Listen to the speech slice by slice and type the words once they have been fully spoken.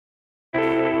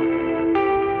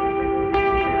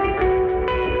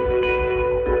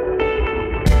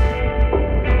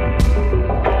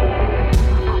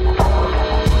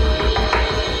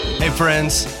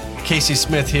friends. Casey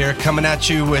Smith here, coming at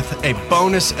you with a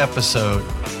bonus episode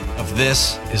of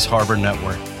This is Harbor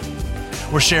Network.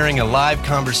 We're sharing a live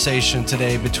conversation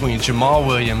today between Jamal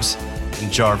Williams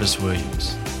and Jarvis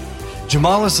Williams.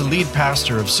 Jamal is the lead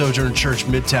pastor of Sojourn Church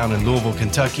Midtown in Louisville,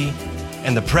 Kentucky,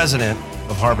 and the president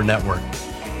of Harbor Network.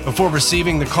 Before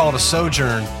receiving the call to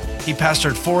Sojourn, he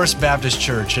pastored Forest Baptist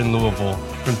Church in Louisville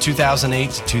from 2008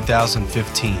 to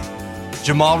 2015.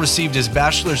 Jamal received his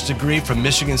bachelor's degree from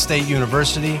Michigan State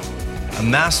University, a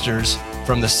master's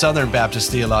from the Southern Baptist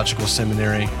Theological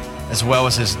Seminary, as well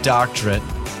as his doctorate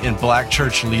in Black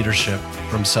church leadership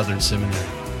from Southern Seminary.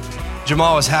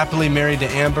 Jamal is happily married to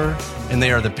Amber, and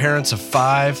they are the parents of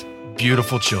 5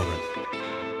 beautiful children.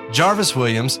 Jarvis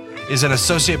Williams is an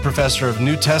associate professor of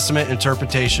New Testament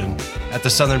interpretation at the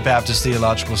Southern Baptist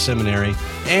Theological Seminary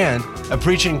and a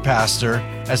preaching pastor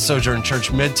at Sojourn Church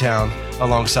Midtown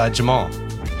alongside Jamal.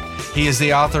 He is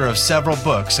the author of several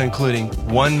books, including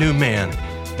One New Man,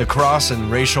 The Cross and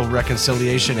Racial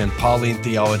Reconciliation in Pauline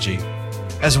Theology,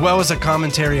 as well as a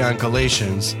commentary on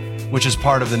Galatians, which is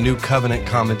part of the New Covenant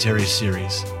Commentary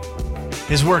series.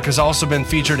 His work has also been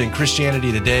featured in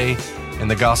Christianity Today and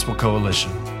the Gospel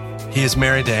Coalition. He is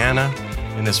married to Anna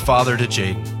and is father to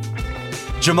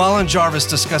Jaden. Jamal and Jarvis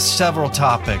discuss several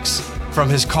topics, from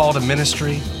his call to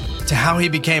ministry to how he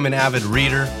became an avid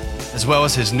reader, as well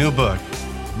as his new book,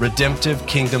 Redemptive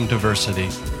Kingdom Diversity,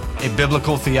 a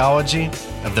biblical theology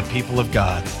of the people of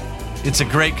God. It's a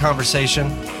great conversation,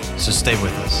 so stay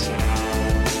with us.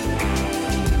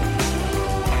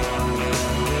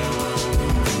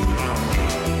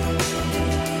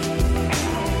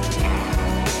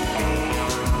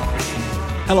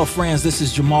 Hello, friends. This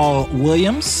is Jamal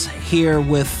Williams here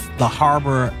with the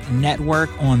Harbor Network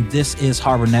on This is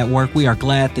Harbor Network. We are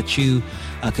glad that you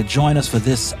could join us for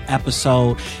this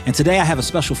episode. And today I have a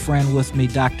special friend with me,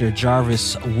 Dr.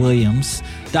 Jarvis Williams.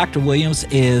 Dr. Williams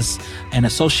is an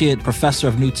associate professor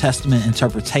of New Testament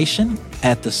interpretation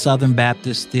at the Southern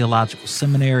Baptist Theological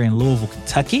Seminary in Louisville,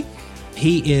 Kentucky.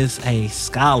 He is a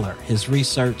scholar. His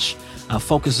research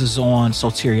focuses on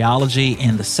soteriology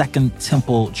in the Second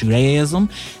Temple Judaism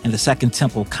and the Second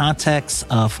Temple context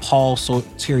of Paul's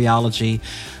soteriology,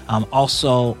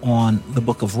 also on the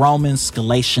book of Romans,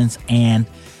 Galatians, and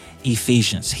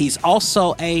Ephesians. He's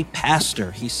also a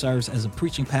pastor. He serves as a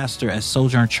preaching pastor at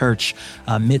Sojourn Church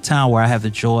Midtown, where I have the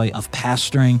joy of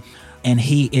pastoring. And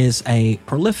he is a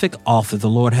prolific author. The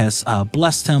Lord has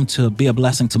blessed him to be a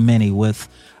blessing to many with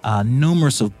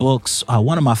numerous of books.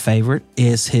 One of my favorite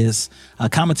is his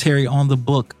commentary on the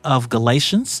book of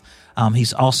Galatians.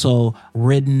 He's also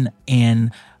written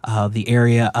in the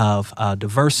area of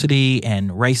diversity and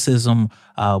racism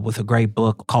with a great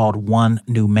book called One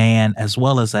New Man, as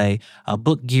well as a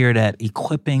book geared at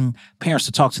equipping parents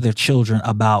to talk to their children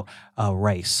about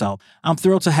race. So I'm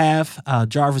thrilled to have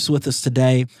Jarvis with us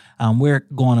today. We're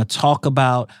going to talk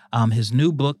about his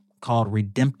new book called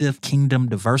Redemptive Kingdom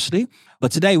Diversity.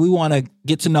 But today we want to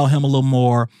get to know him a little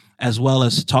more, as well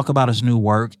as talk about his new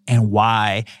work and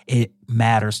why it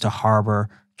matters to Harbor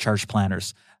church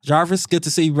planners. Jarvis, good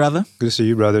to see you, brother. Good to see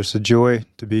you, brother. It's a joy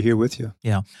to be here with you.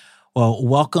 Yeah. Well,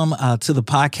 welcome to the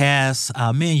podcast.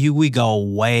 Me and you, we go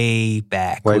way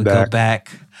back. Go back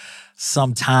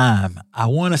some time. I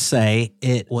want to say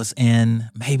it was in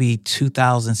maybe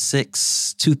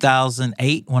 2006,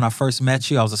 2008 when I first met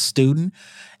you. I was a student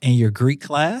in your Greek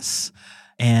class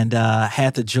and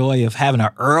had the joy of having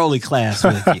an early class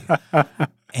with you.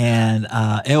 And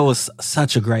it was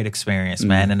such a great experience,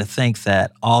 man. And to think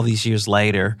that all these years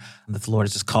later, that the Lord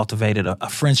has just cultivated a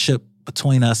friendship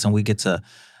between us and we get to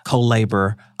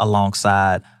co-labor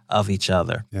alongside of each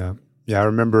other. Yeah. I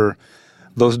remember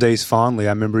those days fondly.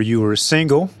 I remember you were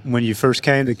single when you first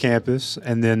came to campus,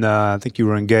 and then I think you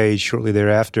were engaged shortly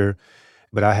thereafter.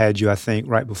 But I had you, I think,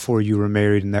 right before you were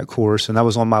married in that course. And I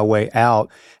was on my way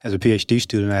out as a PhD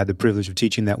student. I had the privilege of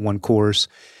teaching that one course,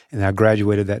 and I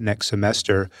graduated that next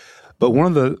semester. But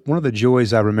one of the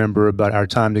joys I remember about our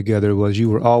time together was you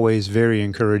were always very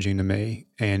encouraging to me,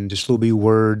 and just little wee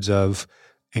words of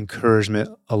encouragement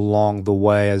along the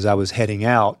way as I was heading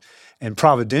out. And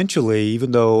providentially,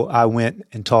 even though I went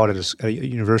and taught at a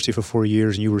university for 4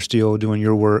 years and you were still doing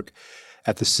your work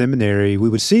at the seminary, we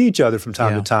would see each other from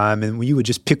time to time, and you would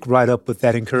just pick right up with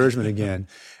that encouragement again.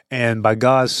 And by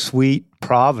God's sweet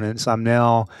providence, I'm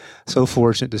now so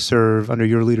fortunate to serve under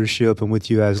your leadership and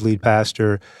with you as lead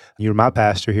pastor. You're my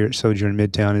pastor here at Sojourn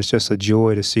Midtown. It's just a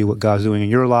joy to see what God's doing in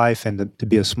your life and to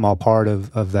be a small part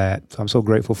of that. So I'm so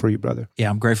grateful for you, brother. Yeah,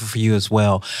 I'm grateful for you as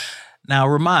well. Now,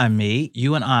 remind me,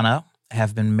 you and Anna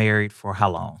have been married for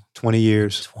how long? 20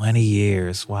 years. 20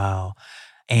 years, wow.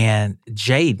 And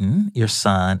Jaden, your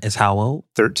son, is how old?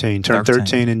 13, turned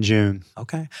 13 in June.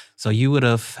 Okay. So you would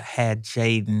have had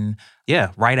Jaden,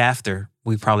 right after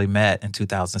we probably met in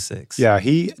 2006. Yeah,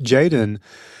 Jaden,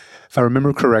 if I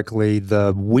remember correctly,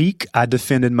 the week I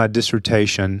defended my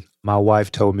dissertation, my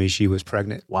wife told me she was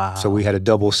pregnant. Wow. So we had a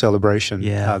double celebration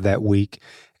that week.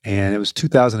 And it was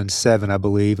 2007, I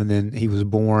believe. And then he was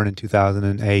born in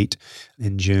 2008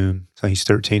 in June. So he's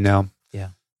 13 now.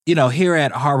 Yeah. Here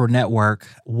at Harbor Network,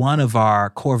 one of our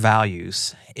core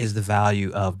values is the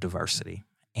value of diversity.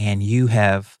 And you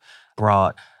have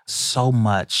brought so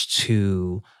much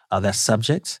to that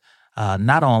subject,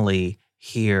 not only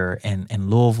here in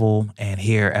Louisville and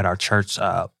here at our church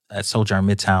at Sojourn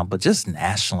Midtown, but just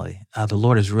nationally. The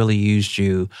Lord has really used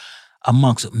you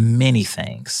amongst many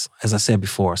things. As I said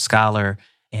before, a scholar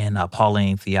in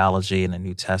Pauline theology in the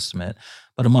New Testament,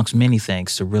 but amongst many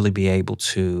things to really be able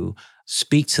to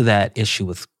speak to that issue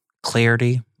with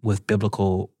clarity, with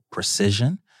biblical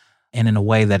precision, and in a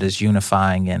way that is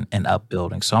unifying and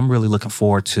upbuilding. So I'm really looking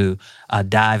forward to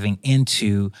diving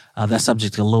into that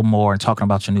subject a little more and talking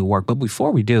about your new work. But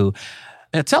before we do,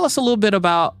 tell us a little bit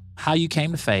about how you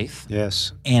came to faith.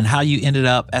 Yes. And how you ended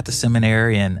up at the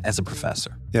seminary and as a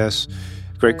professor. Yes.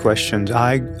 Great questions.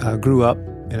 I grew up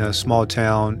in a small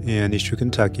town in Eastern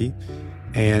Kentucky,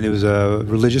 and it was a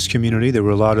religious community. There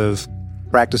were a lot of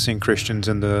practicing Christians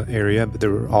in the area, but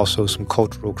there were also some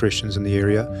cultural Christians in the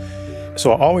area.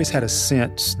 So I always had a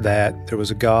sense that there was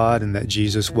a God and that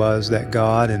Jesus was that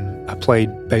God. And I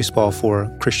played baseball for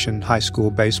a Christian high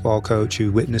school baseball coach who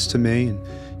witnessed to me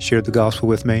and shared the gospel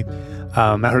with me.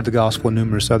 I heard the gospel on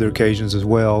numerous other occasions as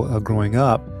well growing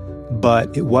up.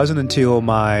 But it wasn't until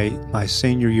my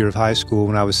senior year of high school,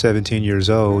 when I was 17 years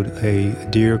old, a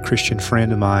dear Christian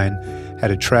friend of mine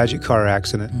had a tragic car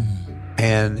accident.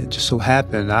 And it just so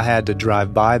happened I had to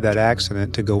drive by that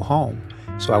accident to go home.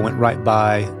 So I went right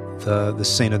by the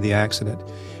scene of the accident.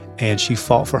 And she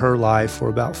fought for her life for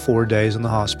about 4 days in the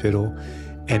hospital.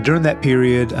 And during that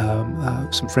period,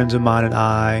 some friends of mine and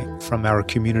I from our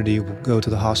community would go to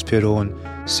the hospital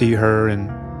and see her and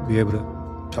be able to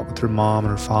talk with her mom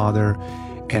and her father.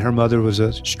 And her mother was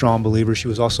a strong believer. She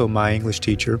was also my English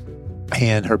teacher.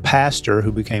 And her pastor,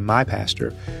 who became my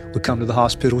pastor, would come to the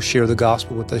hospital, share the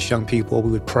gospel with us young people.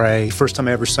 We would pray. First time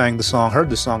I ever heard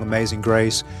the song Amazing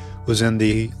Grace, was in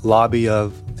the lobby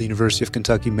of the University of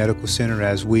Kentucky Medical Center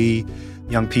as we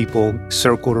young people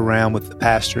circled around with the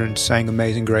pastor and sang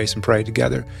Amazing Grace and prayed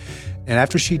together. And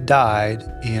after she died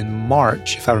in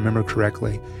March, if I remember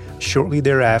correctly, shortly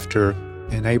thereafter,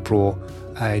 in April,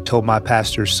 I told my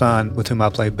pastor's son, with whom I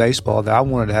played baseball, that I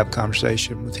wanted to have a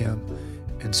conversation with him.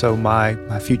 And so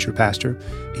my future pastor,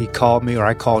 he called me, or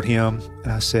I called him,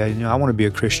 and I said, I want to be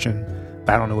a Christian,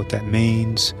 but I don't know what that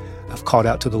means. I've called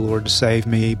out to the Lord to save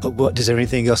me, but is there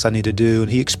anything else I need to do? And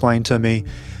he explained to me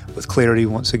with clarity,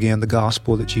 once again, the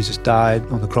gospel that Jesus died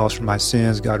on the cross for my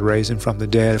sins. God raised him from the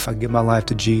dead. If I give my life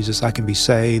to Jesus, I can be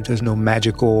saved. There's no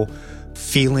magical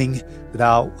feeling that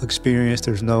I'll experience.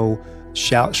 There's no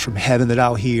shouts from heaven that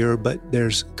I'll hear, but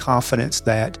there's confidence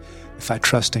that if I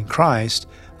trust in Christ,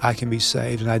 I can be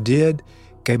saved. And I did,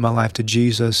 gave my life to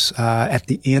Jesus at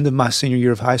the end of my senior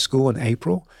year of high school in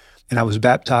April. And I was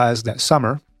baptized that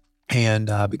summer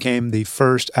and became the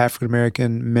first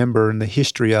African-American member in the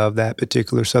history of that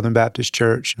particular Southern Baptist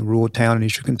church in a rural town in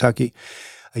Eastern Kentucky.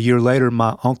 A year later,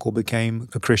 my uncle became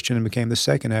a Christian and became the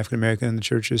second African-American in the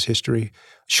church's history.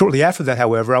 Shortly after that,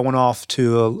 however, I went off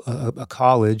to a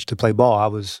college to play ball. I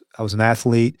was an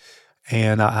athlete,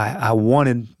 and I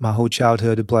wanted my whole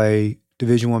childhood to play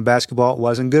Division I basketball. It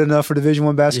wasn't good enough for Division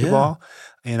I basketball. Yeah.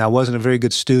 And I wasn't a very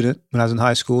good student when I was in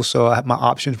high school, so my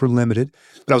options were limited.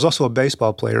 But I was also a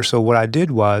baseball player. So what I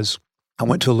did was I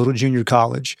went to a little junior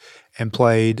college and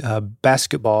played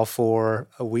basketball for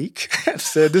a week. I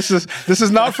said, this is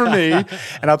not for me.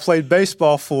 And I played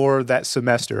baseball for that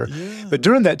semester. Yeah. But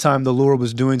during that time, the Lord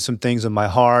was doing some things in my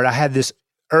heart. I had this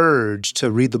urge to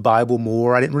read the Bible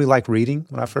more. I didn't really like reading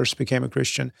when I first became a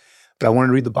Christian, but I wanted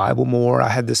to read the Bible more. I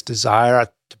had this desire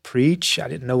to preach. I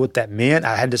didn't know what that meant.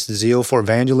 I had this zeal for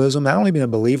evangelism. I'd only been a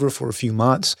believer for a few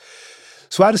months.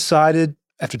 So I decided,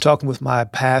 after talking with my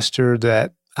pastor,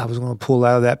 that I was going to pull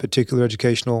out of that particular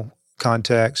educational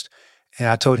context. And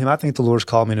I told him, I think the Lord's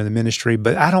called me into the ministry,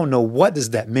 but I don't know, what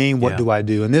does that mean? What do I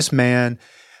do? And this man,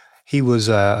 he was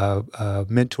a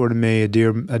mentor to me, a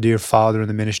dear father in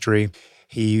the ministry.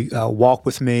 He walked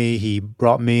with me. He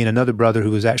brought me and another brother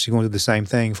who was actually going to do the same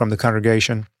thing from the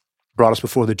congregation, brought us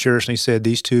before the church, and he said,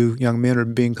 these two young men are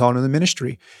being called into the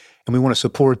ministry, and we want to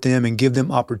support them and give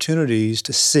them opportunities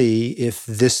to see if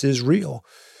this is real.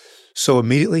 So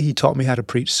immediately he taught me how to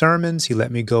preach sermons. He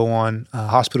let me go on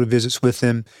hospital visits with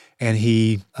him, and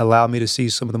he allowed me to see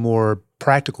some of the more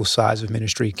practical sides of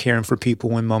ministry, caring for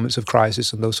people in moments of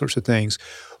crisis and those sorts of things.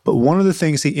 But one of the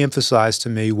things he emphasized to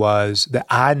me was that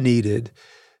I needed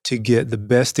to get the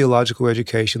best theological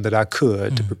education that I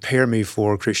could to prepare me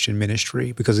for Christian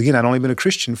ministry. Because again, I'd only been a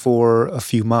Christian for a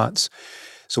few months.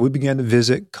 So we began to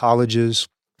visit colleges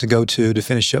to go to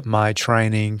finish up my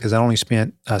training, because I only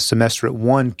spent a semester at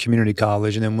one community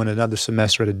college and then went another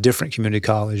semester at a different community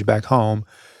college back home.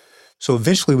 So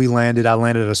eventually I landed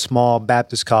at a small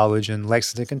Baptist college in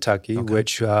Lexington, Kentucky,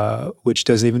 which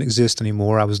doesn't even exist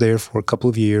anymore. I was there for a couple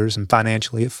of years, and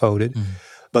financially it folded.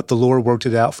 But the Lord worked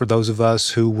it out for those of us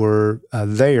who were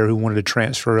there who wanted to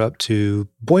transfer up to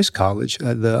Boyce College,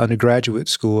 the undergraduate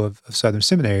school of Southern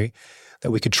Seminary,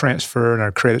 that we could transfer and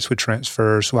our credits would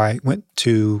transfer. So I went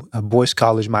to Boyce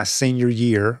College my senior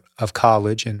year of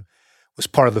college and was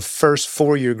part of the first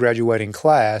 4-year graduating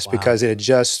class because it had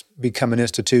just become an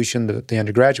institution, the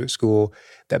undergraduate school,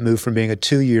 that moved from being a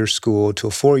 2-year school to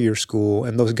a 4-year school.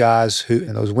 And those guys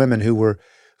and those women who were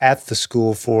at the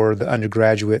school for the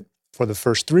undergraduate for the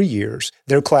first 3 years,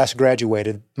 their class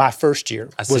graduated. My first year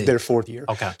was their 4th year.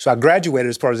 Okay. So I graduated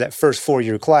as part of that first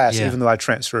 4-year class, even though I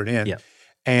transferred in. Yeah.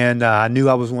 And I knew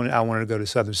I wanted to go to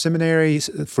Southern Seminary.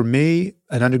 For me,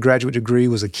 an undergraduate degree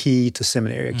was a key to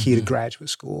seminary, a key to graduate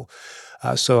school.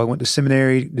 So I went to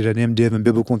seminary, did an MDiv in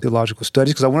Biblical and Theological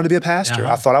Studies because I wanted to be a pastor.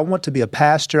 I thought I want to be a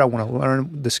pastor. I want to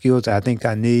learn the skills that I think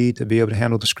I need to be able to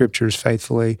handle the scriptures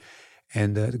faithfully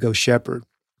and to go shepherd.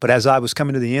 But as I was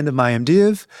coming to the end of my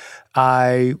MDiv,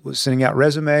 I was sending out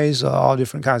resumes, all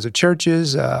different kinds of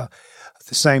churches, the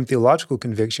same theological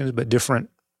convictions, but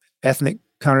different ethnic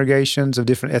congregations of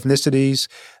different ethnicities,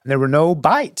 and there were no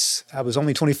bites. I was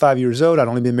only 25 years old. I'd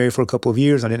only been married for a couple of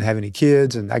years. I didn't have any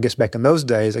kids, and I guess back in those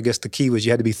days, the key was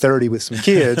you had to be 30 with some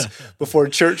kids before a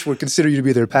church would consider you to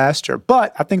be their pastor.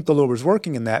 But I think the Lord was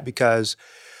working in that because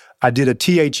I did a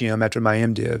THM after my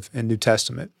MDiv in New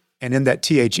Testament, and in that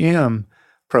THM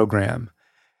program,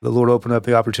 the Lord opened up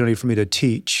the opportunity for me to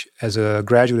teach as a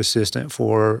graduate assistant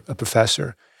for a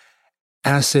professor.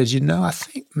 And I said, I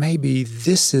think maybe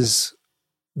this is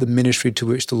the ministry to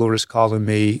which the Lord is calling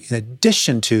me in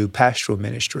addition to pastoral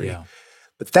ministry. Yeah.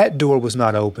 But that door was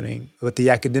not opening, but the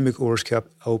academic doors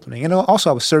kept opening. And also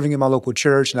I was serving in my local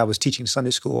church and I was teaching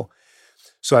Sunday school.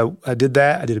 So I did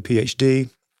that. I did a PhD,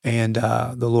 and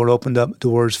the Lord opened up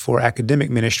doors for academic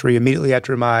ministry. Immediately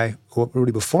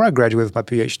before I graduated with my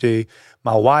PhD,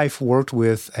 my wife worked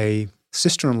with a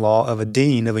sister-in-law of a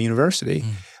dean of a university,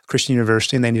 Christian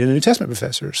university, and they needed a New Testament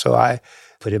professor. So I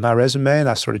put in my resume and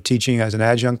I started teaching as an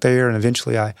adjunct there, and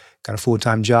eventually I got a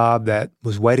full-time job that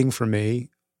was waiting for me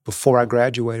before I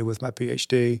graduated with my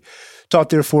PhD. Taught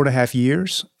there 4.5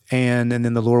 years, and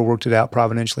then the Lord worked it out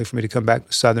providentially for me to come back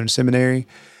to Southern Seminary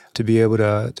to be able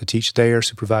to teach there,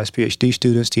 supervise PhD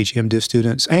students, teach MDiv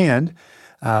students. And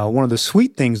one of the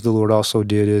sweet things the Lord also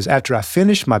did is after I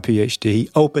finished my PhD, He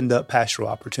opened up pastoral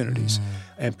opportunities,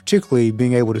 and particularly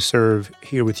being able to serve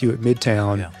here with you at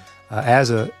Midtown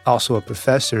as also a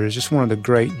professor is just one of the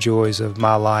great joys of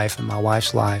my life and my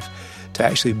wife's life, to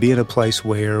actually be in a place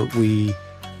where we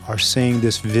are seeing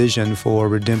this vision for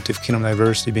redemptive kingdom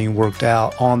diversity being worked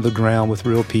out on the ground with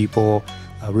real people,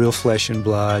 real flesh and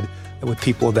blood, with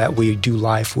people that we do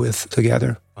life with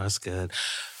together. Well, that's good.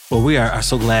 Well, we are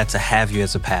so glad to have you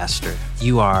as a pastor.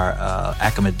 You are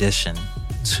academician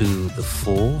to the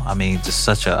full. I mean, just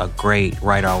such a great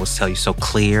writer. I always tell you, so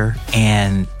clear.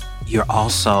 And you're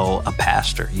also a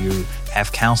pastor. You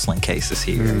have counseling cases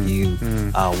here. You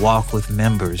walk with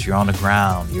members. You're on the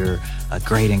ground. You're a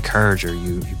great encourager.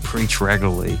 You preach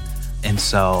regularly. And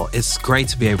so it's great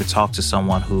to be able to talk to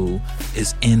someone who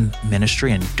is in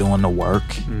ministry and doing the work,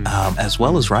 as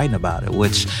well as writing about it,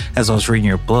 which, as I was reading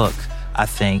your book, I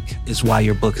think is why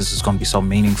your book is going to be so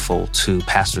meaningful to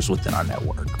pastors within our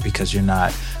network, because you're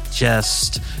not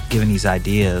just giving these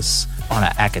ideas on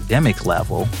an academic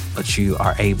level, but you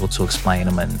are able to explain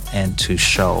them and to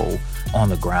show on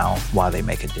the ground why they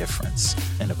make a difference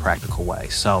in a practical way.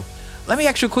 So let me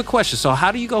ask you a quick question. So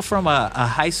how do you go from a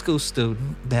high school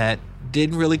student that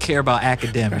didn't really care about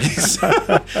academics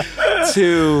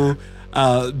to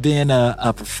being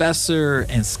a professor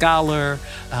and scholar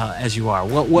as you are?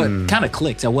 What kind of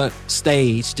clicked? At what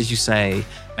stage did you say,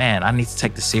 man, I need to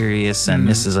take this serious and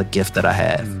this is a gift that I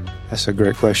have? That's a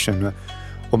great question.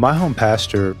 Well, my home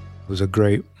pastor was a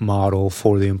great model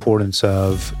for the importance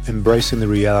of embracing the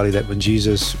reality that when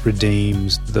Jesus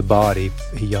redeems the body,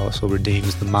 He also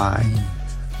redeems the mind.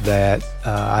 That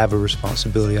I have a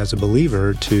responsibility as a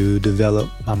believer to develop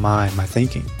my mind, my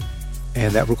thinking.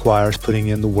 And that requires putting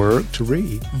in the work to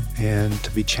read and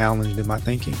to be challenged in my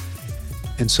thinking.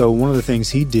 And so one of the things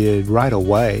he did right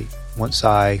away, once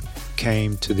I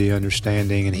came to the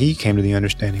understanding, and he came to the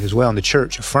understanding as well, and the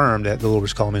church affirmed that the Lord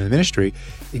was calling me to the ministry,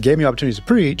 it gave me opportunities to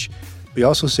preach, but he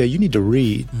also said, you need to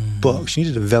read books. You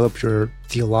need to develop your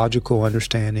theological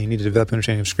understanding. You need to develop your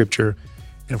understanding of Scripture.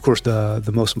 And of course,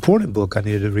 the most important book I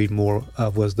needed to read more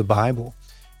of was the Bible.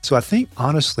 So I think,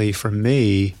 honestly, for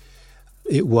me,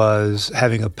 it was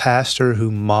having a pastor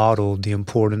who modeled the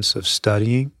importance of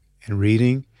studying and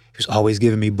reading. He was always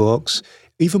giving me books.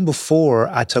 Even before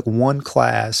I took one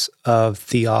class of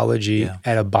theology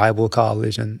at a Bible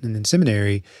college and in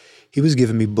seminary, he was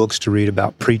giving me books to read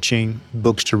about preaching,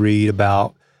 books to read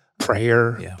about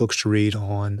prayer, books to read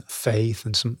on faith,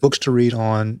 and some books to read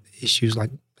on issues like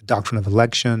the doctrine of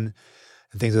election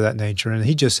and things of that nature. And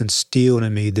he just instilled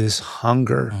in me this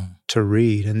hunger to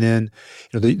read. And then,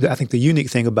 I think the unique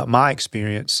thing about my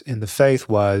experience in the faith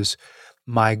was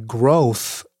my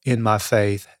growth in my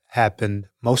faith happened,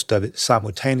 most of it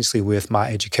simultaneously with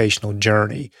my educational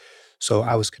journey. So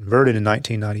I was converted in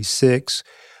 1996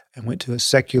 and went to a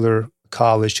secular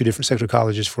college, 2 different secular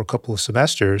colleges for a couple of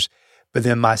semesters. But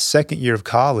then my second year of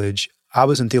college, I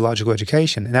was in theological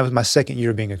education, and that was my second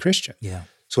year of being a Christian. Yeah.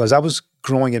 So as I was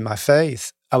growing in my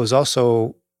faith, I was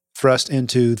also thrust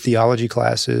into theology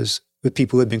classes with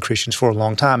people who had been Christians for a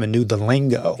long time and knew the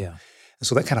lingo. Yeah. And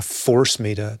so that kind of forced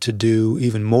me to do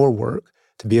even more work,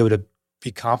 to be able to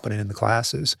be competent in the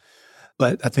classes.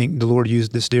 But I think the Lord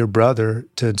used this dear brother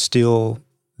to instill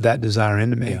that desire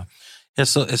into me. Yeah.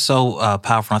 It's so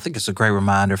powerful. I think it's a great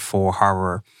reminder for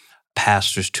Harbor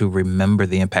pastors to remember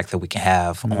the impact that we can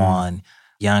have on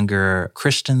younger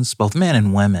Christians, both men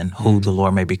and women, who the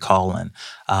Lord may be calling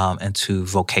into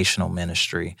vocational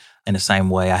ministry. In the same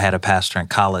way, I had a pastor in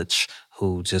college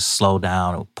who just slowed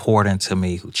down, who poured into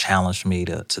me, who challenged me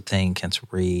to think and to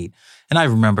read. And I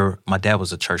remember my dad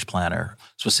was a church planter,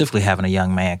 specifically having a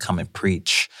young man come and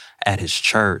preach at his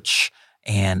church,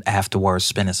 and afterwards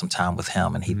spending some time with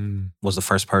him. And he was the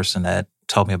first person that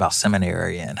told me about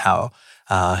seminary and how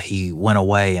he went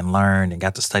away and learned and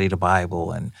got to study the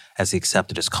Bible, and as he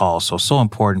accepted his call. So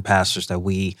important, pastors, that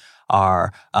we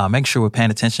are making sure we're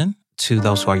paying attention to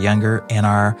those who are younger in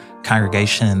our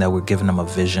congregation, and that we're giving them a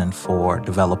vision for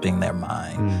developing their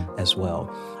mind as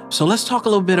well. So let's talk a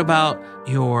little bit about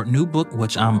your new book,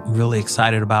 which I'm really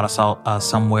excited about. I saw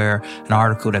somewhere an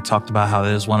article that talked about how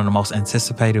it is one of the most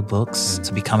anticipated books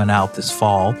to be coming out this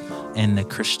fall in the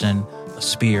Christian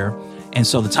sphere. And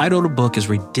so the title of the book is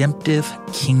Redemptive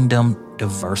Kingdom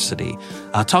Diversity.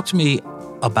 Talk to me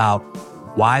about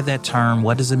why that term,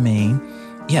 what does it mean?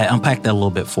 Yeah, unpack that a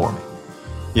little bit for me.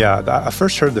 Yeah, I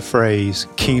first heard the phrase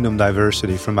kingdom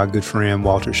diversity from my good friend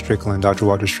Walter Strickland, Dr.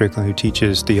 Walter Strickland, who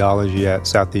teaches theology at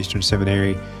Southeastern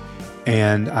Seminary.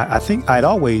 And I think I'd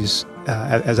always,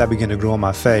 as I began to grow in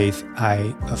my faith,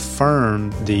 I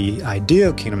affirmed the idea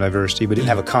of kingdom diversity, but didn't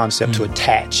have a concept to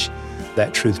attach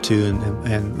that truth to.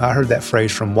 And I heard that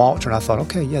phrase from Walter, and I thought,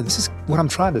 okay, yeah, this is what I'm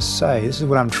trying to say. This is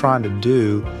what I'm trying to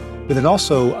do. But then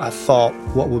also I thought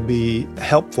what would be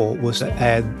helpful was to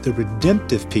add the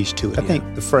redemptive piece to it. I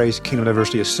think the phrase kingdom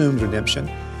diversity assumes redemption,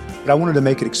 but I wanted to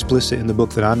make it explicit in the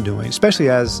book that I'm doing, especially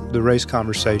as the race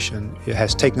conversation it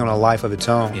has taken on a life of its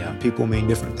own. Yeah. People mean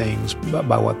different things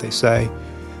by what they say.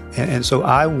 And so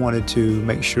I wanted to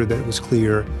make sure that it was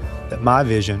clear that my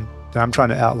vision that I'm trying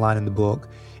to outline in the book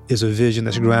is a vision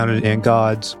that's grounded in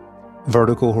God's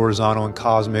vertical, horizontal, and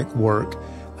cosmic work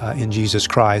in Jesus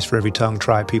Christ for every tongue,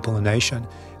 tribe, people, and nation,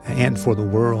 and for the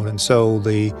world. And so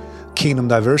the kingdom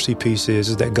diversity piece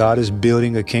is that God is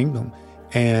building a kingdom,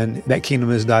 and that kingdom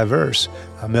is diverse,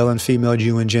 male and female,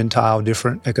 Jew and Gentile,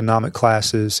 different economic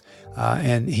classes,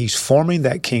 and he's forming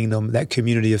that kingdom, that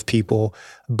community of people,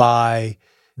 by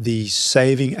the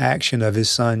saving action of his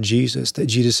son Jesus, that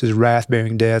Jesus'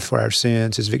 wrath-bearing death for our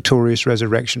sins, his victorious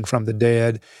resurrection from the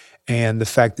dead, and the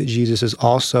fact that Jesus is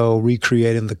also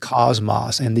recreating the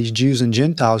cosmos, and these Jews and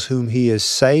Gentiles whom he is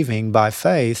saving by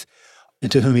faith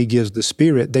and to whom he gives the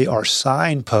Spirit, they are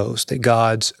signposts that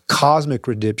God's cosmic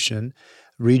redemption,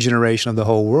 regeneration of the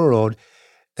whole world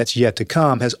that's yet to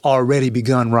come, has already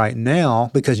begun right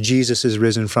now because Jesus is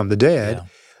risen from the dead. Yeah.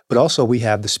 But also we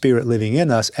have the Spirit living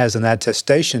in us as an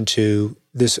attestation to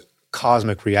this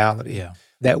cosmic reality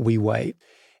that we wait.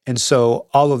 And so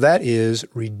all of that is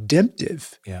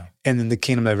redemptive. Yeah. And then the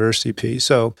kingdom diversity piece.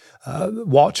 So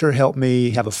Walter helped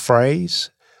me have a phrase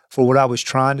for what I was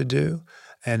trying to do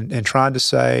and trying to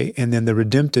say. And then the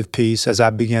redemptive piece, as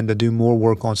I began to do more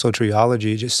work on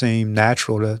soteriology, it just seemed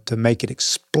natural to make it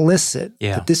explicit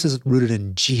that this is rooted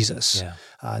in Jesus,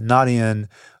 not in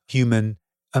human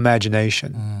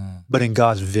imagination, but in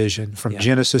God's vision from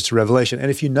Genesis to Revelation. And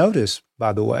if you notice,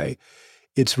 by the way,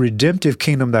 it's redemptive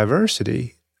kingdom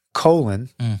diversity,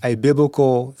 a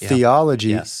biblical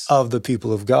theology of the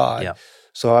people of God. Yeah.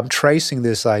 So I'm tracing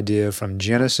this idea from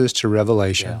Genesis to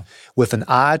Revelation with an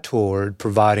eye toward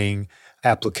providing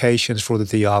applications for the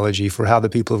theology for how the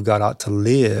people of God ought to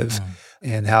live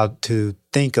and how to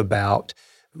think about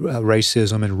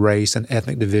racism and race and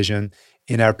ethnic division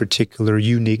in our particular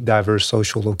unique, diverse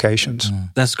social locations.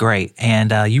 That's great.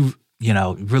 And you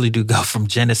really do go from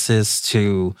Genesis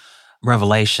to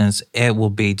Revelations. It will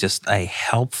be just a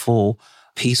helpful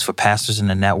piece for pastors in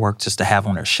the network just to have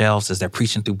on their shelves as they're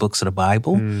preaching through books of the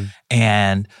Bible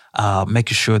and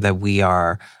making sure that we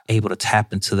are able to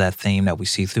tap into that theme that we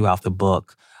see throughout the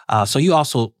book. So you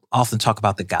also often talk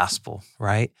about the gospel,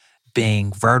 right?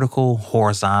 Being vertical,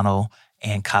 horizontal,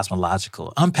 and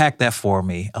cosmological. Unpack that for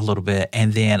me a little bit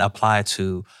and then apply it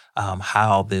to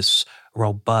how this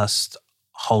robust,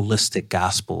 holistic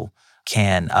gospel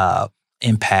can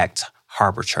impact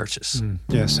Harbor churches.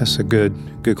 Yes, that's a good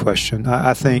question.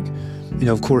 I think,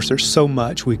 of course, there's so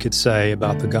much we could say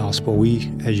about the gospel.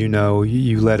 We, as you know,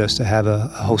 you led us to have a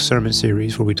whole sermon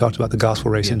series where we talked about the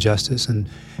gospel, race, and justice, and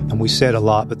we said a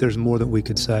lot, but there's more that we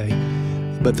could say.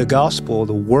 But the gospel,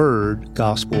 the word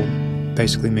gospel,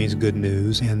 basically means good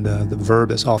news, and the verb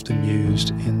that's often used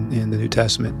in the New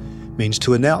Testament means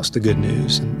to announce the good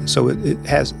news. And so it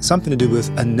has something to do with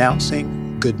announcing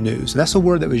good news. And that's a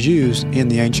word that was used in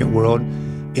the ancient world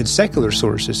in secular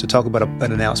sources to talk about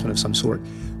an announcement of some sort.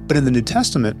 But in the New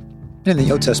Testament, and in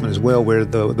the Old Testament as well, where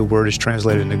the word is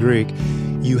translated into Greek,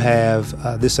 you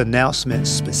have this announcement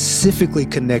specifically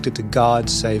connected to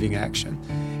God's saving action.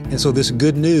 And so this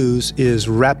good news is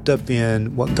wrapped up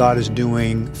in what God is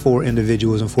doing for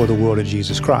individuals and for the world in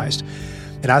Jesus Christ.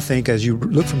 And I think as you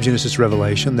look from Genesis to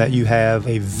Revelation, that you have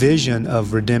a vision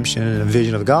of redemption and a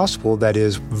vision of the gospel that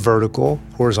is vertical,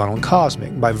 horizontal, and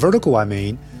cosmic. By vertical, I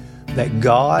mean that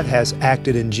God has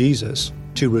acted in Jesus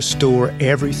to restore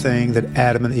everything that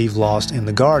Adam and Eve lost in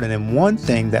the garden. And one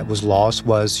thing that was lost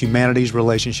was humanity's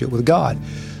relationship with God.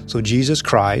 So Jesus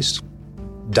Christ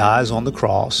dies on the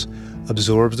cross,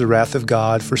 absorbs the wrath of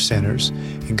God for sinners,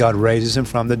 and God raises him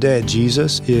from the dead.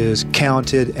 Jesus is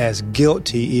counted as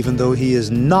guilty, even though he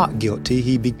is not guilty.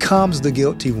 He becomes the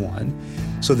guilty one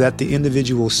so that the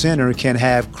individual sinner can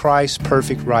have Christ's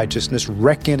perfect righteousness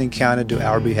reckoned and counted to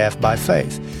our behalf by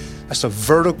faith. That's a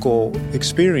vertical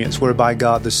experience whereby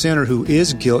God, the sinner who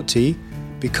is guilty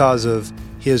because of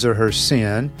his or her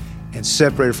sin and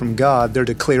separated from God, they're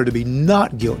declared to be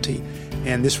not guilty.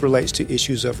 And this relates to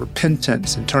issues of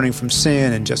repentance and turning from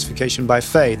sin and justification by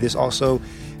faith. This also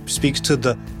speaks to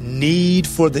the need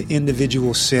for the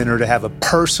individual sinner to have a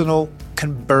personal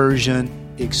conversion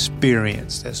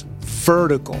experience. That's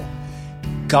vertical.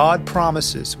 God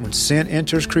promises when sin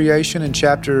enters creation in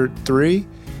chapter 3,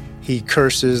 he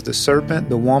curses the serpent,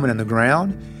 the woman, and the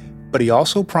ground. But he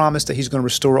also promised that he's going to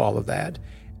restore all of that.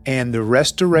 And the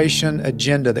restoration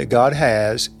agenda that God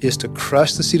has is to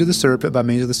crush the seed of the serpent by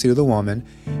means of the seed of the woman.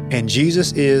 And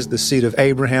Jesus is the seed of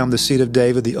Abraham, the seed of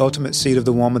David, the ultimate seed of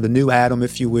the woman, the new Adam,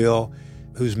 if you will,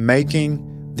 who's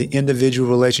making the individual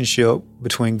relationship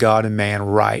between God and man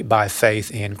right by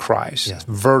faith in Christ. Yeah.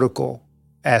 Vertical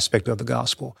aspect of the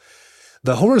gospel.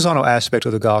 The horizontal aspect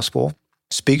of the gospel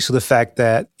speaks to the fact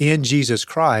that in Jesus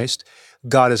Christ,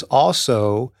 God is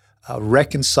also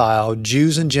reconciled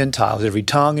Jews and Gentiles, every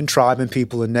tongue and tribe and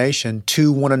people and nation,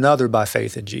 to one another by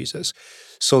faith in Jesus.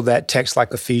 So that text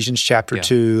like Ephesians chapter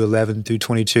 2, 11 through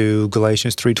 22,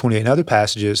 Galatians 3:28, and other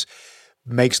passages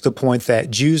makes the point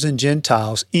that Jews and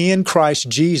Gentiles in Christ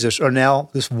Jesus are now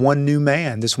this one new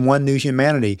man, this one new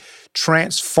humanity,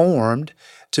 transformed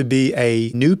to be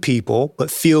a new people, but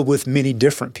filled with many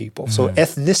different people. So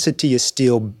ethnicity is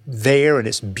still there, and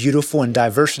it's beautiful, and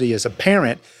diversity is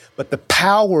apparent. But the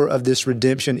power of this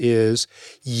redemption is,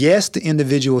 yes, the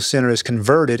individual sinner is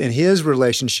converted and his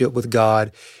relationship with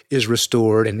God is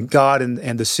restored, and God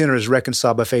and the sinner is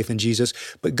reconciled by faith in Jesus,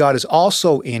 but God is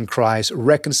also in Christ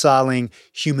reconciling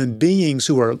human beings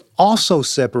who are also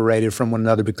separated from one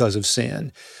another because of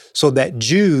sin. So that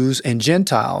Jews and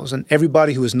Gentiles, and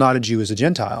everybody who is not a Jew is a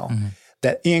Gentile,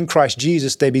 that in Christ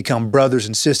Jesus, they become brothers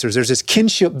and sisters. There's this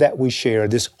kinship that we share,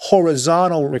 this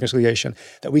horizontal reconciliation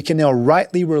that we can now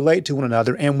rightly relate to one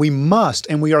another, and we must,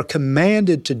 and we are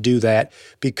commanded to do that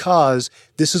because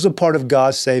this is a part of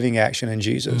God's saving action in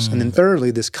Jesus. And then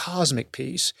thirdly, this cosmic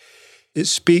piece. It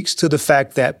speaks to the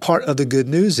fact that part of the good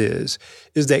news is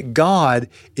that God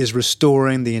is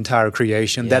restoring the entire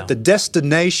creation, that the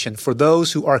destination for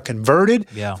those who are converted,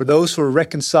 for those who are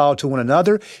reconciled to one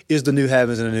another, is the new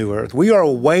heavens and the new earth. We are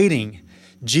waiting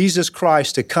Jesus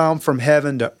Christ to come from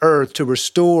heaven to earth to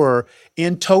restore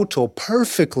in total,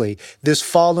 perfectly, this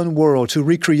fallen world, to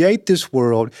recreate this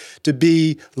world to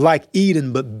be like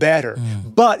Eden, but better.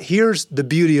 But here's the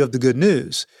beauty of the good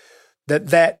news,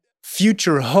 that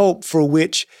future hope for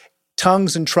which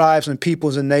tongues and tribes and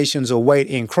peoples and nations await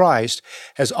in Christ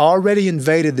has already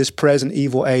invaded this present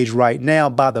evil age right now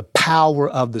by the power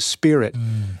of the Spirit,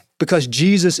 because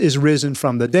Jesus is risen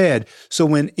from the dead. So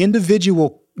when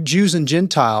individual Jews and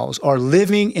Gentiles are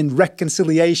living in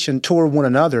reconciliation toward one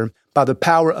another by the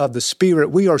power of the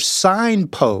Spirit, we are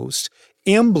signposts,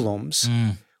 emblems.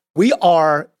 We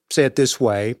are, say it this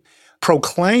way,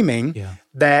 proclaiming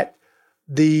that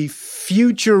the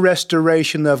future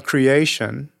restoration of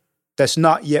creation that's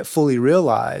not yet fully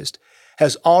realized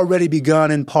has already begun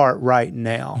in part right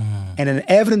now. And an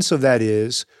evidence of that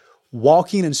is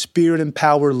walking in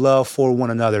Spirit-empowered love for one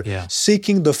another,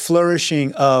 seeking the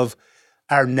flourishing of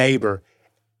our neighbor,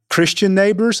 Christian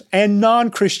neighbors and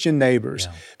non-Christian neighbors.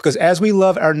 Because as we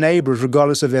love our neighbors,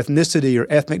 regardless of ethnicity or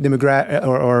ethnic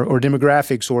or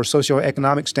demographics or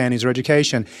socioeconomic standings or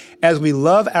education, as we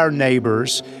love our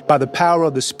neighbors by the power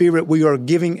of the Spirit, we are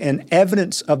giving an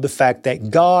evidence of the fact that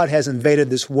God has invaded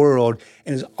this world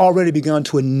and has already begun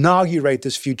to inaugurate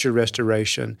this future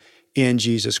restoration in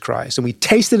Jesus Christ. And we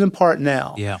taste it in part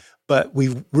now. But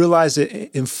we realize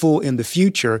it in full in the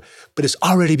future, but it's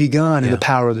already begun in the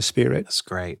power of the Spirit. That's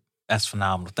great. That's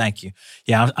phenomenal. Thank you.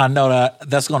 Yeah, I know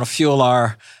that's going to fuel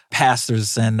our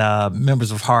pastors and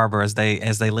members of Harbor as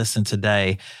they listen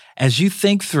today. As you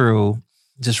think through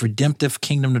this redemptive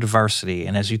kingdom of diversity,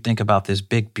 and as you think about this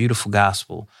big, beautiful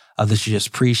gospel that you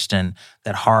just preached and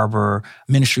that Harbor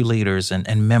ministry leaders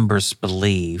and members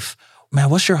believe, man,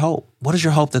 what's your hope? What is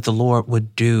your hope that the Lord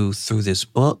would do through this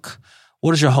book?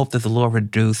 What is your hope that the Lord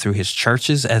would do through his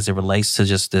churches as it relates to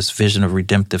just this vision of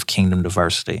redemptive kingdom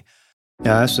diversity?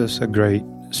 Yeah, that's just a great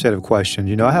set of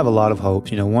questions. I have a lot of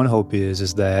hopes. One hope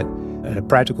is that at a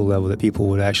practical level that people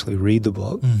would actually read the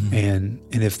book. And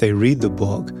if they read the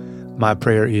book, my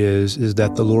prayer is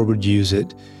that the Lord would use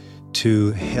it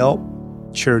to help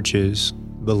churches,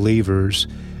 believers,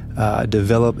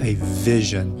 develop a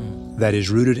vision that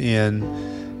is rooted in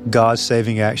God's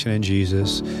saving action in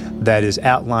Jesus, that is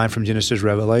outlined from Genesis to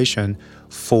Revelation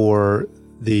for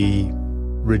the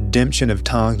redemption of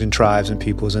tongues and tribes and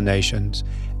peoples and nations.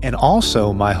 And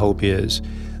also my hope is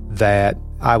that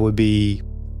I would be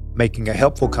making a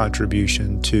helpful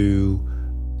contribution to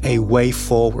a way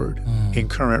forward in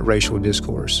current racial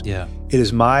discourse. It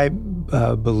is my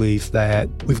belief that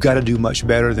we've got to do much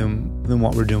better than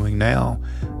what we're doing now.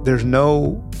 There's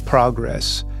no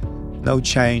progress, no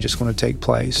change that's going to take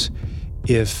place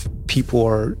if people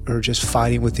are just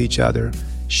fighting with each other,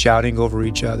 shouting over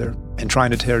each other, and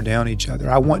trying to tear down each other.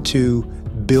 I want to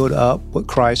build up what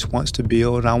Christ wants to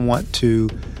build, and I want to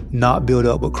not build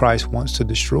up what Christ wants to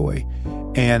destroy.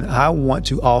 And I want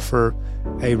to offer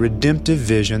a redemptive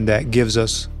vision that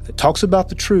talks about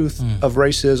the truth of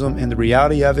racism and the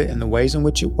reality of it and the ways in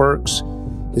which it works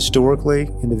historically,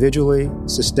 individually,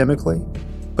 systemically,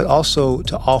 but also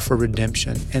to offer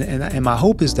redemption. And my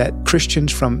hope is that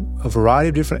Christians from a variety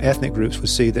of different ethnic groups would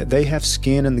see that they have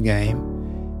skin in the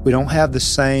game. We don't have the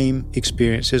same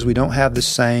experiences. We don't have the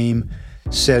same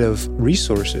set of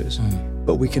resources,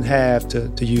 but we can have,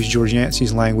 to use George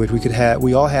Yancey's language,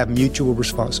 we all have mutual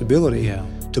responsibility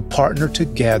to partner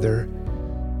together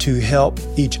to help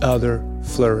each other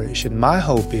flourish. And my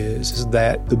hope is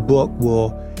that the book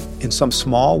will, in some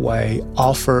small way,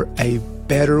 offer a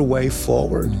better way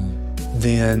forward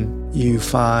than you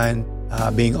find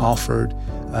being offered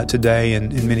today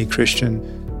in many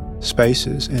Christian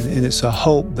spaces. And it's a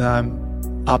hope that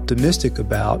I'm optimistic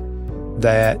about,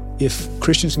 that if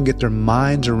Christians can get their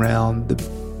minds around the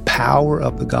power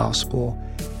of the gospel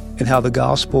and how the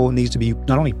gospel needs to be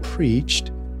not only preached,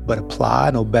 but applied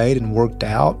and obeyed and worked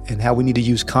out, and how we need to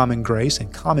use common grace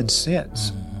and common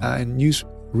sense and use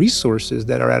resources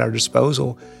that are at our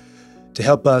disposal to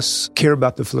help us care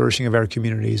about the flourishing of our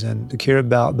communities and to care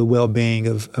about the well-being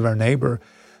of our neighbor.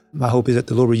 My hope is that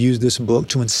the Lord will use this book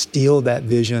to instill that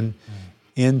vision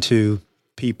into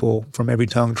people from every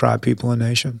tongue, tribe, people, and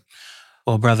nation.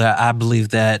 Well, brother, I believe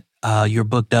that your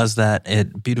book does that.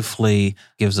 It beautifully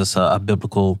gives us a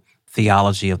biblical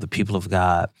theology of the people of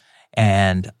God.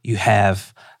 And you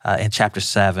have, in chapter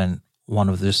 7, one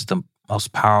of the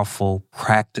most powerful,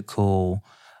 practical,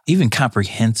 even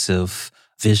comprehensive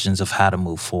visions of how to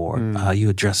move forward. You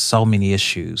address so many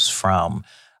issues, from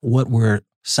what we're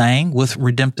saying with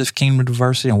redemptive kingdom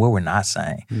diversity and what we're not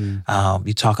saying.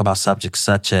 You talk about subjects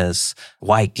such as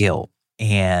white guilt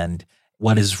and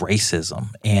what is racism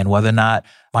and whether or not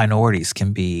minorities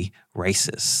can be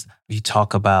racist. You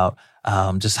talk about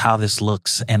just how this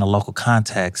looks in a local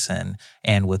context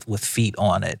and with feet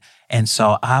on it. And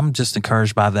so I'm just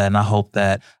encouraged by that, and I hope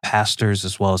that pastors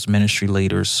as well as ministry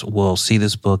leaders will see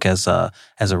this book as a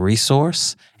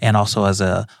resource and also as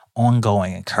a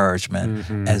ongoing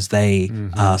encouragement as they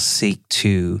seek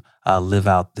to live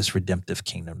out this redemptive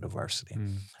kingdom diversity.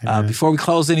 Before we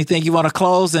close, anything you want to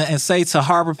close and say to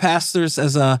Harbor pastors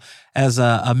as a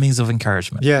means of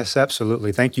encouragement? Yes,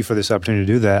 absolutely. Thank you for this opportunity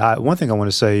to do that. One thing I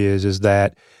want to say is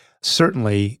that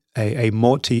certainly a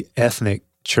multi-ethnic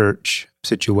church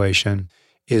situation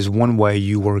is one way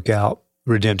you work out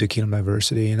redemptive kingdom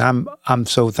diversity. And I'm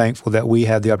so thankful that we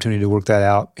have the opportunity to work that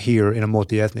out here in a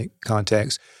multi-ethnic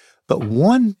context. But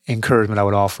one encouragement I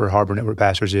would offer Harbor Network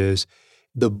pastors is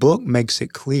the book makes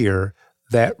it clear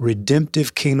that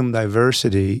redemptive kingdom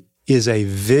diversity is a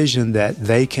vision that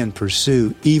they can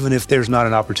pursue even if there's not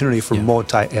an opportunity for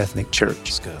multi-ethnic church.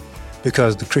 That's good.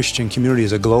 Because the Christian community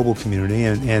is a global community,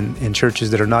 and churches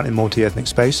that are not in multi-ethnic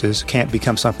spaces can't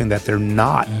become something that they're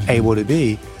not able to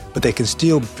be, but they can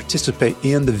still participate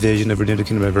in the vision of redemptive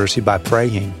kingdom diversity by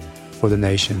praying for the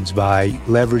nations, by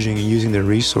leveraging and using their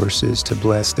resources to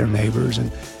bless their neighbors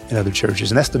and other churches.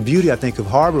 And that's the beauty, I think, of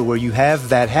Harbor, where you have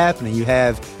that happening. You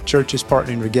have churches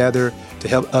partnering together to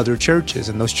help other churches,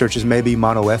 and those churches may be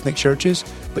mono-ethnic churches,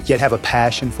 but yet have a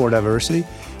passion for diversity.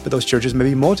 But those churches may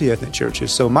be multi-ethnic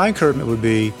churches. So my encouragement would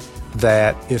be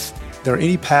that if there are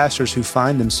any pastors who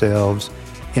find themselves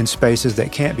in spaces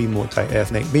that can't be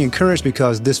multi-ethnic, be encouraged,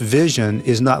 because this vision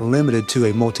is not limited to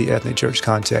a multi-ethnic church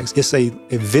context. It's a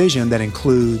vision that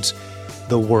includes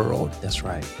the world. That's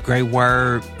right. Great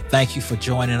word. Thank you for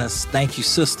joining us. Thank you,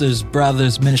 sisters,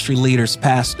 brothers, ministry leaders,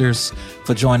 pastors,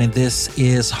 for joining This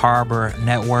Is Harbor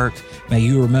Network. May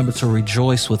you remember to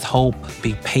rejoice with hope,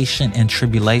 be patient in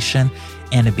tribulation,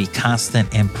 and to be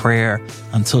constant in prayer.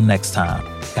 Until next time,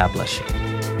 God bless you.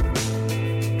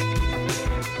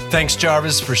 Thanks,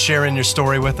 Jarvis, for sharing your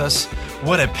story with us.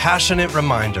 What a passionate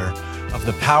reminder of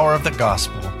the power of the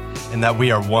gospel and that we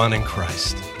are one in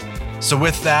Christ. So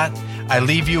with that, I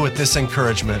leave you with this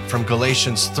encouragement from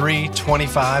Galatians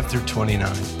 3:25 through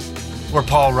 29, where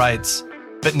Paul writes,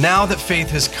 "But now that faith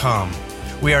has come,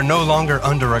 we are no longer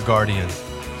under a guardian.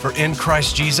 For in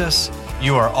Christ Jesus,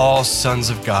 you are all sons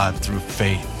of God through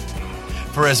faith.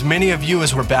 For as many of you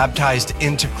as were baptized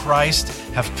into Christ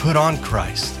have put on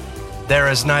Christ. There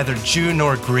is neither Jew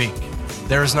nor Greek.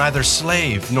 There is neither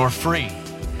slave nor free.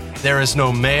 There is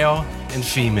no male and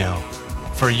female.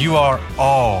 For you are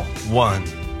all one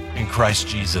in Christ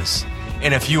Jesus.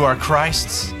 And if you are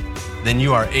Christ's, then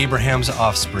you are Abraham's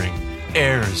offspring,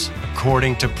 heirs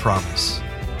according to promise."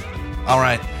 All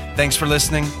right, thanks for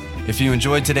listening. If you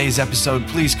enjoyed today's episode,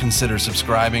 please consider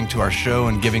subscribing to our show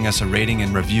and giving us a rating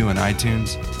and review in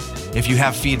iTunes. If you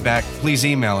have feedback, please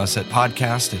email us at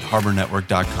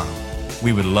podcast@harbornetwork.com.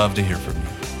 We would love to hear from you.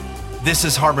 This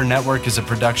is Harbor Network is a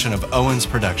production of Owens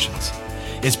Productions.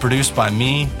 It's produced by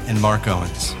me and Mark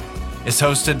Owens. It's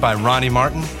hosted by Ronnie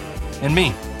Martin and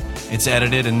me. It's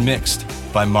edited and mixed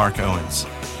by Mark Owens.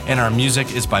 And our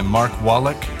music is by Mark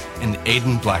Wallach and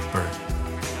Aiden Blackbird.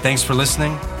 Thanks for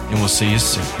listening, and we'll see you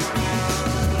soon.